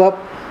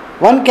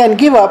can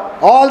give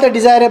up all the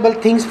desirable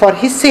things for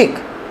his sake.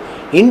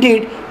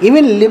 Indeed,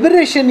 even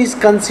liberation is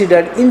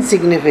considered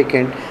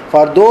insignificant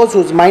for those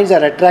whose minds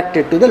are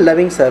attracted to the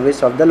loving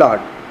service of the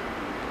Lord.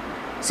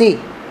 See,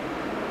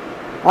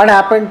 what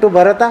happened to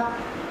Bharata?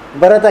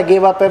 Bharata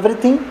gave up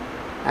everything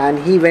and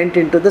he went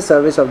into the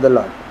service of the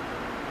Lord.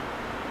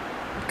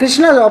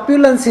 Krishna's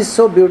opulence is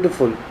so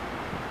beautiful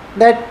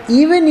that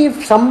even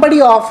if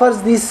somebody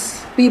offers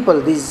these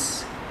people,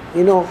 these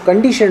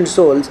conditioned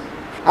souls,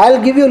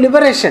 I'll give you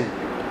liberation,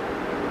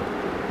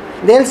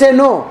 they'll say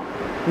no,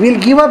 we'll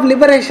give up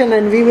liberation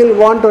and we will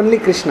want only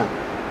Krishna.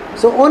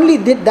 So only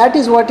that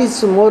is what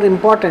is more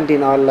important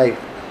in our life.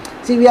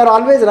 See, we are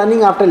always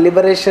running after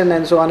liberation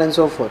and so on and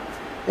so forth.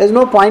 There's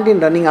no point in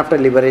running after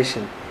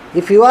liberation.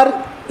 If you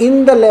are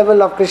in the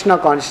level of Krishna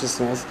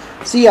consciousness,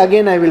 see,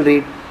 again I will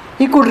read,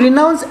 he could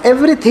renounce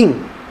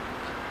everything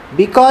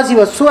because he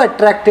was so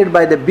attracted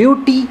by the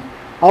beauty,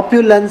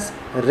 opulence,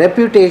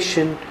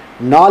 reputation,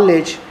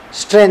 knowledge,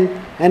 strength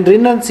and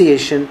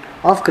renunciation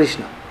of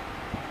Krishna.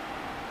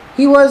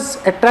 He was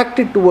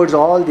attracted towards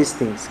all these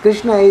things.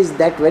 Krishna is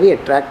that very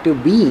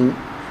attractive being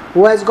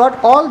who has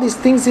got all these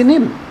things in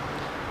him.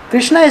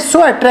 Krishna is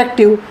so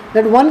attractive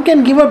that one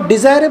can give up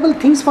desirable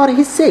things for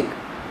his sake.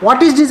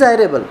 What is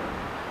desirable?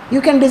 You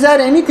can desire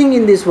anything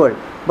in this world,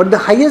 but the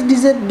highest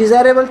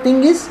desirable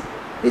thing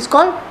is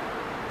called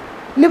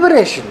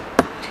liberation.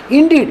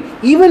 Indeed,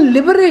 even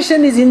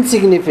liberation is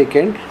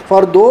insignificant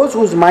for those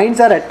whose minds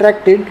are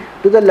attracted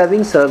to the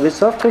loving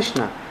service of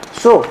Krishna.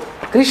 So,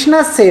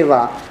 Krishna's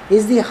seva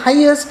is the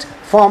highest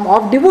form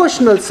of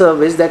devotional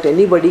service that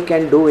anybody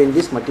can do in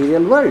this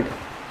material world.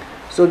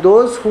 So,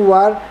 those who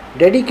are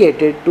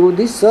dedicated to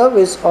the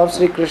service of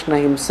Sri Krishna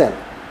himself,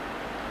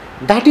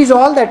 that is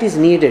all that is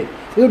needed.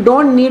 You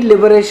don't need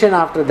liberation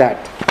after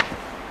that.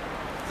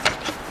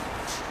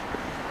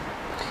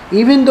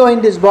 Even though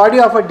in this body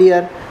of a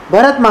deer,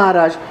 Bharat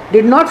Maharaj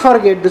did not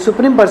forget the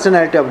Supreme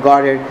Personality of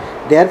Godhead.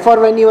 Therefore,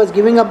 when he was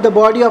giving up the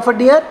body of a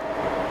deer,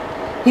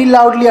 he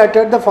loudly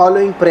uttered the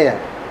following prayer.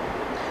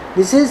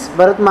 This is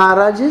Bharat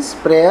Maharaj's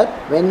prayer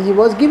when he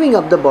was giving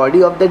up the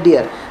body of the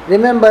deer.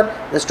 Remember,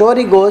 the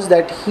story goes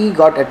that he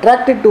got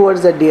attracted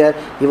towards the deer.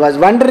 He was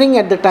wondering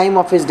at the time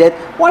of his death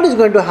what is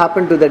going to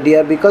happen to the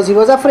deer because he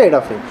was afraid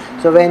of him.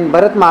 So when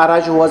Bharat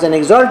Maharaj, who was an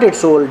exalted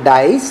soul,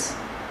 dies,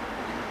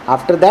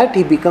 after that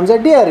he becomes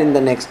a deer in the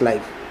next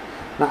life.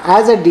 Now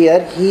as a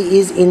deer, he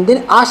is in the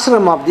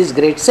ashram of this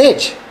great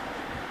sage.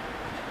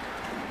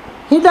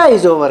 He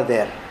dies over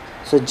there.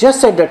 So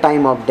just at the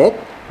time of death,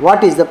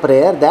 what is the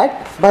prayer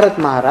that Bharat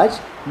Maharaj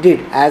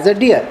did as a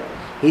deer?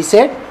 He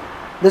said,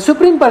 the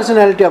Supreme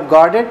Personality of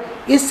Godhead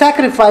is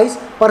sacrifice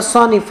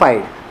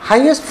personified,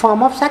 highest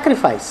form of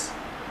sacrifice.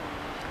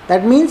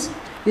 That means,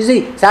 you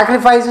see,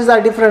 sacrifices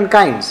are different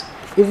kinds.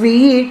 If we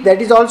eat,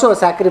 that is also a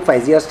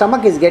sacrifice. Your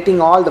stomach is getting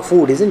all the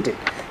food, isn't it?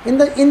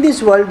 In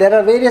this world, there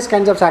are various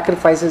kinds of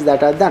sacrifices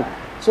that are done.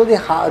 So the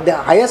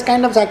highest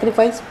kind of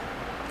sacrifice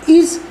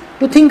is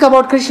to think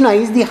about Krishna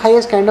is the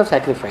highest kind of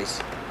sacrifice.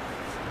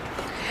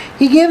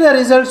 He gave the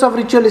results of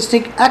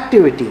ritualistic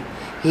activity.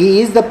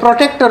 He is the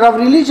protector of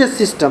religious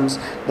systems,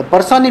 the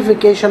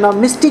personification of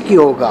mystic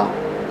yoga,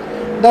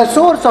 the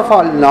source of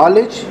all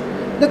knowledge,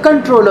 the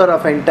controller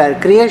of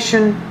entire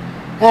creation,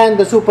 and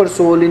the super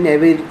soul in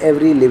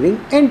every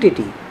living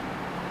entity.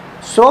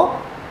 So,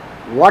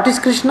 What is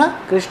Krishna?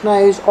 Krishna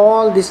is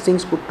all these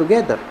things put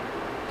together.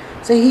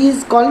 So he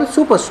is called a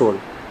super soul.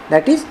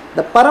 That is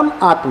the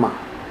Paramatma.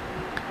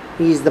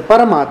 He is the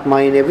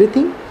Paramatma in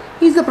everything.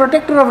 He is the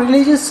protector of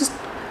religious system.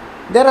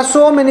 There are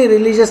so many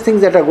religious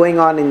things that are going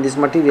on in this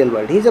material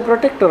world. He is a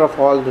protector of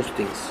all those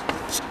things.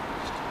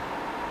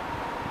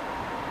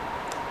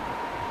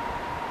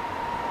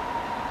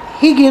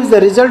 He gives the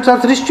results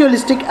of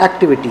ritualistic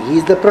activity. He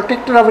is the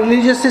protector of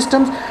religious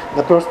systems,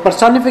 the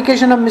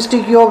personification of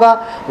mystic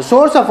yoga, the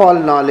source of all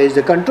knowledge,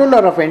 the controller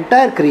of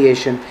entire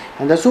creation,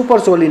 and the super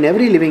soul in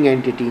every living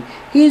entity.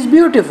 He is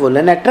beautiful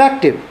and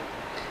attractive.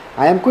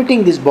 I am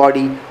quitting this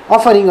body,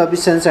 offering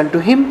obeisance unto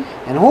him,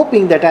 and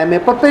hoping that I may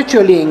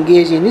perpetually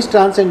engage in his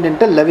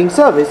transcendental loving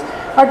service.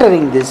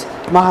 Uttering this,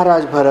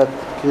 Maharaj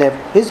Bharat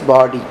left his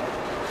body.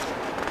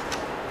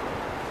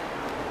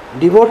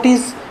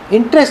 Devotees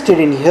interested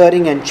in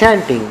hearing and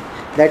chanting,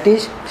 that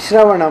is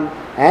Shravanam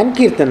and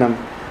Kirtanam,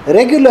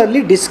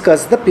 regularly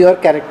discuss the pure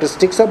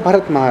characteristics of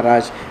Bharat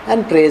Maharaj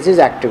and praise his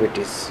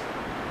activities.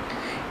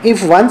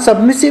 If one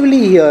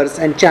submissively hears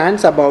and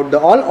chants about the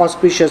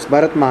all-auspicious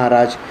Bharat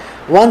Maharaj,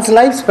 one's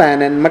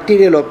lifespan and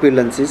material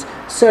opulences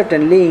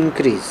certainly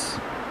increase.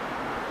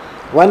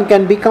 One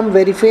can become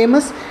very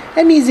famous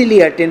and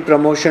easily attain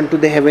promotion to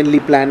the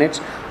heavenly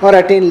planets or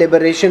attain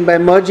liberation by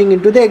merging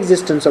into the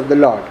existence of the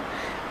Lord.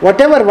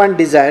 Whatever one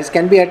desires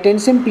can be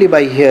attained simply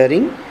by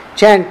hearing,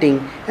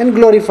 chanting, and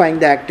glorifying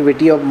the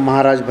activity of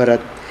Maharaj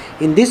Bharat.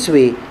 In this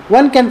way,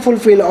 one can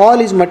fulfill all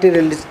his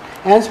material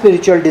and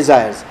spiritual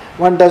desires.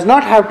 One does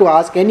not have to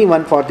ask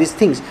anyone for these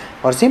things,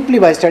 or simply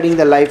by studying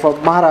the life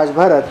of Maharaj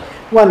Bharat,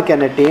 one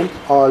can attain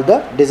all the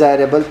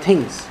desirable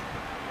things.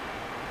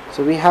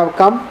 So we have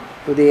come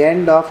to the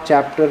end of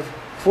chapter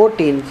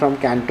 14 from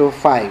Canto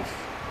 5.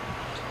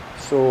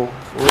 So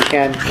we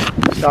can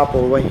stop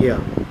over here.